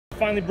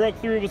finally broke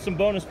through with some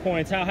bonus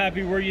points. How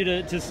happy were you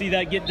to see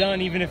that get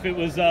done, even if it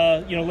was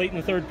late in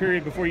the third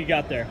period before you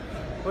got there?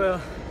 Well,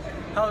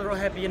 I was real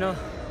happy.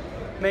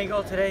 Main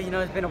goal today.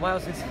 It's been a while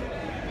since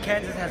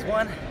Kansas has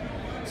won,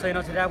 so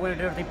today I wanted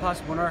to do everything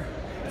possible in order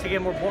to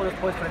get more bonus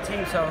points for the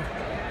team. So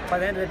by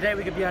the end of the day,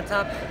 we could be on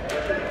top.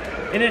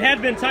 And it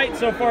had been tight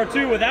so far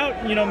too,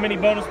 without many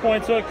bonus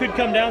points, so it could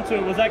come down to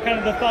it. Was that kind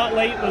of the thought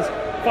late? Was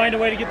find a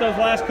way to get those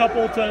last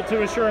couple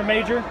to assure a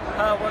major?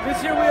 Well,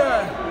 this year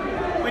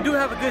we do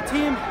have a good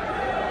team.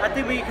 I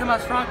think we can come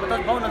out strong with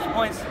those bonus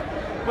points.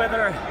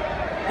 Whether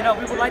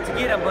we would like to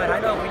get them, but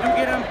I know if we do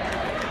get them,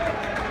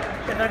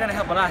 then they're going to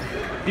help a lot.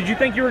 Did you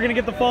think you were going to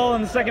get the fall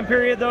in the second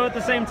period though? At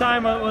the same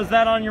time, was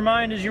that on your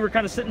mind as you were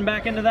kind of sitting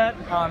back into that?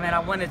 Oh man, I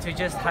wanted to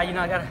just I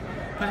got to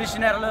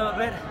position that a little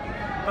bit,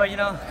 but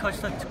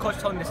coach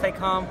told me to stay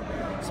calm,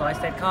 so I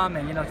stayed calm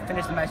and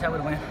finish the match out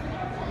with a win.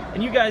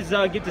 And you guys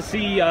get to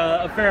see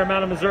a fair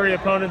amount of Missouri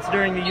opponents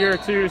during the year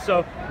too,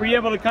 so were you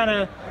able to kind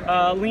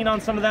of lean on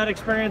some of that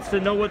experience to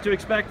know what to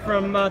expect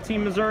from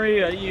Team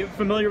Missouri? Are you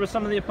familiar with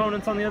some of the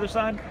opponents on the other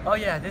side? Oh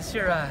yeah, this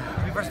year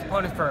we versed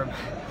opponents for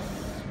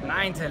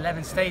 9 to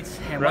 11 states,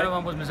 and right. One of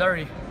them was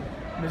Missouri.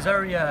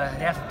 Missouri, they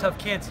have some tough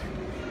kids.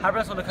 I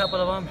wrestled a couple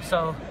of them,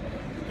 so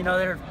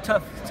they're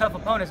tough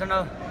opponents.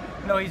 They're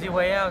no easy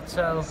way out,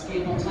 so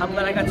I'm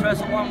glad I got to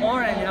wrestle one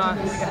more, and I'm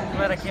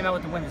glad I came out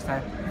with the win this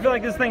time. I feel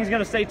like this thing's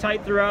going to stay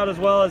tight throughout as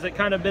well. Has it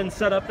kind of been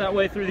set up that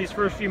way through these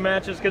first few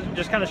matches,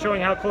 just kind of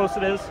showing how close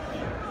it is?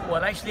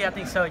 Well, actually, I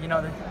think so.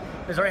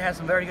 Missouri has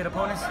some very good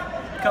opponents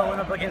coming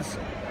up against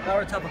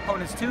our tough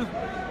opponents too,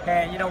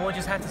 and we'll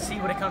just have to see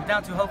what it comes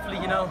down to. Hopefully,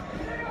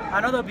 I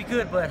know they'll be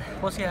good, but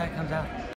we'll see how it comes out.